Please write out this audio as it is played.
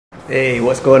Hey,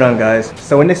 what's going on guys?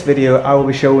 So in this video I will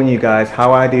be showing you guys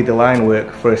how I do the line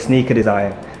work for a sneaker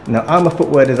design. Now I'm a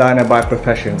footwear designer by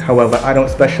profession, however I don't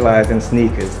specialise in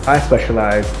sneakers. I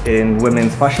specialise in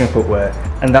women's fashion footwear,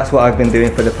 and that's what I've been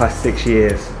doing for the past 6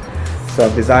 years. So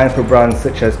I've designed for brands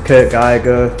such as Kurt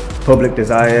Geiger, Public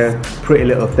Desire, Pretty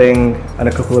Little Thing and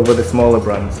a couple of other smaller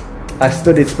brands. I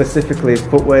studied specifically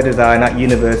footwear design at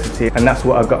university, and that's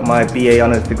what I got my BA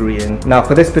Honours degree in. Now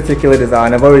for this particular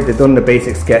design I've already done the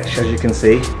basic sketch, as you can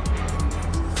see.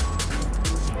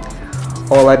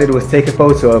 All I did was take a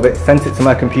photo of it, sent it to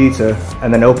my computer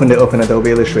and then opened it up in Adobe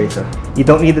Illustrator. You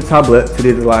don't need the tablet to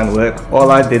do the line work.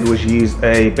 All I did was use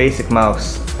a basic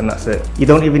mouse and that's it. You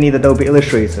don't even need Adobe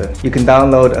Illustrator. You can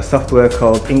download a software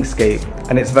called Inkscape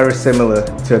and it's very similar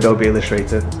to Adobe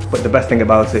Illustrator, but the best thing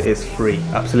about it is free.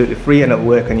 Absolutely free, and it'll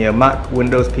work on your Mac,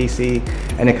 Windows PC,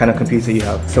 any kind of computer you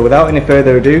have. So without any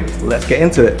further ado, let's get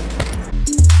into it.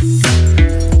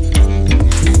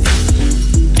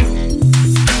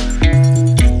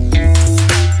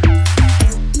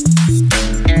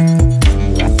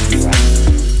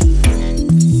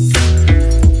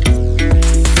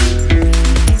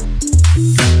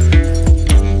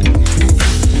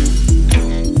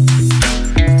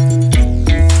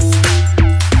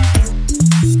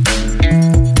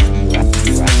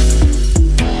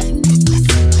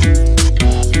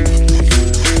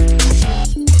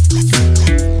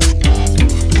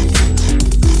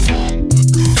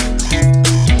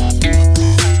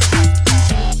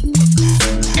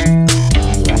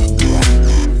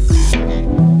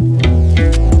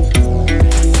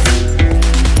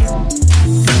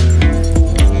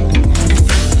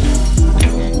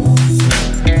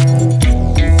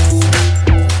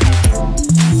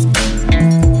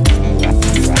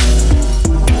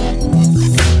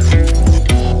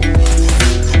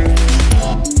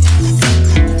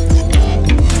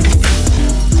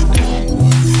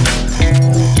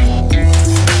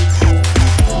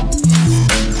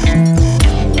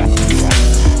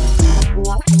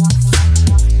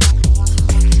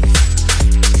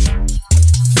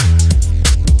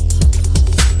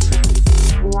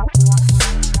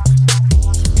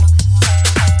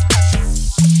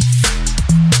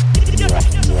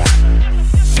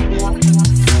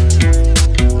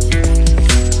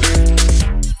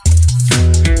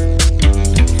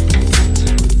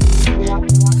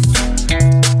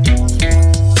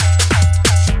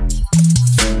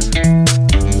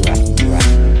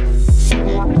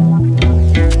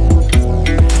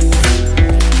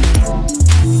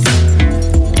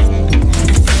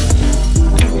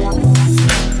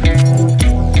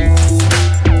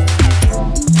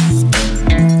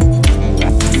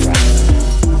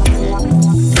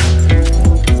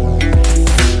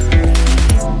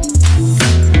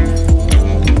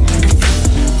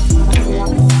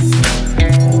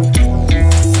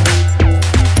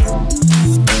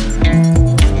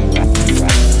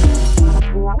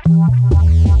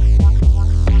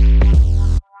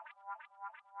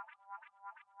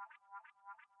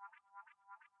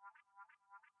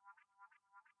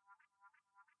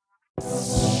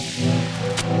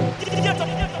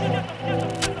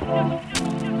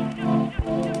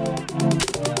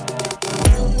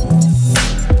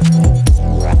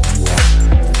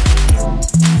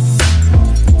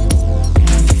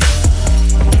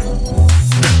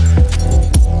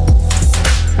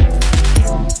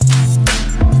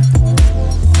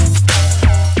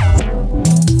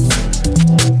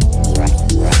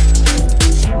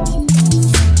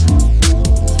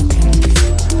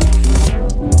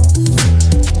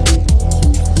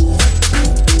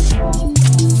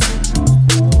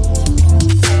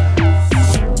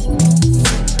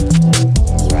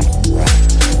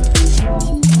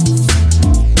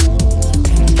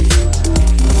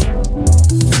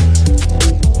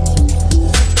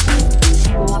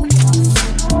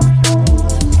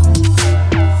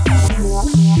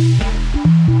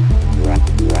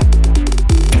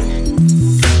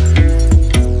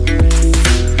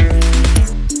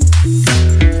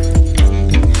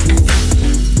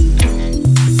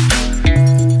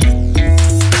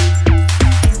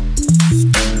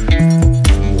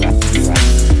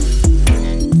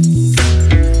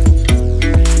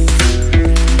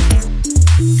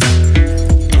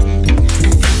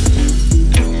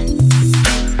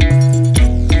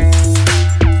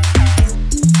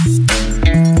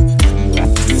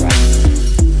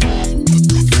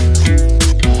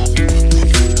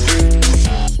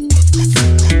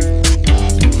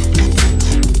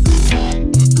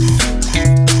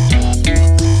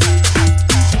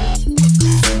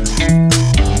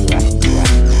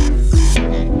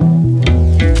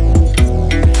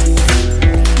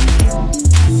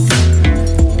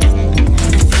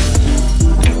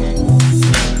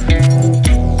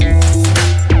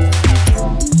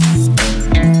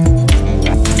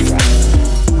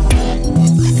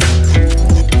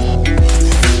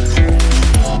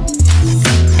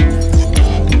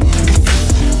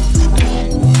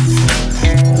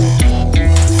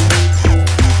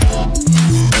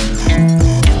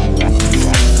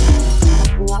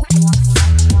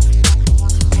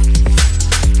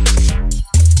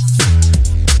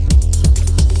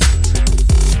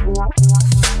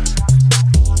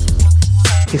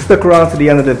 If you stuck around to the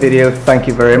end of the video, thank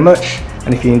you very much.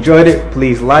 And if you enjoyed it,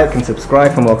 please like and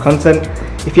subscribe for more content.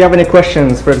 If you have any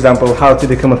questions, for example, how to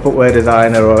become a footwear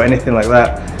designer or anything like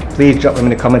that, please drop them in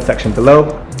the comment section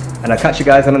below. And I'll catch you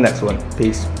guys on the next one.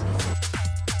 Peace.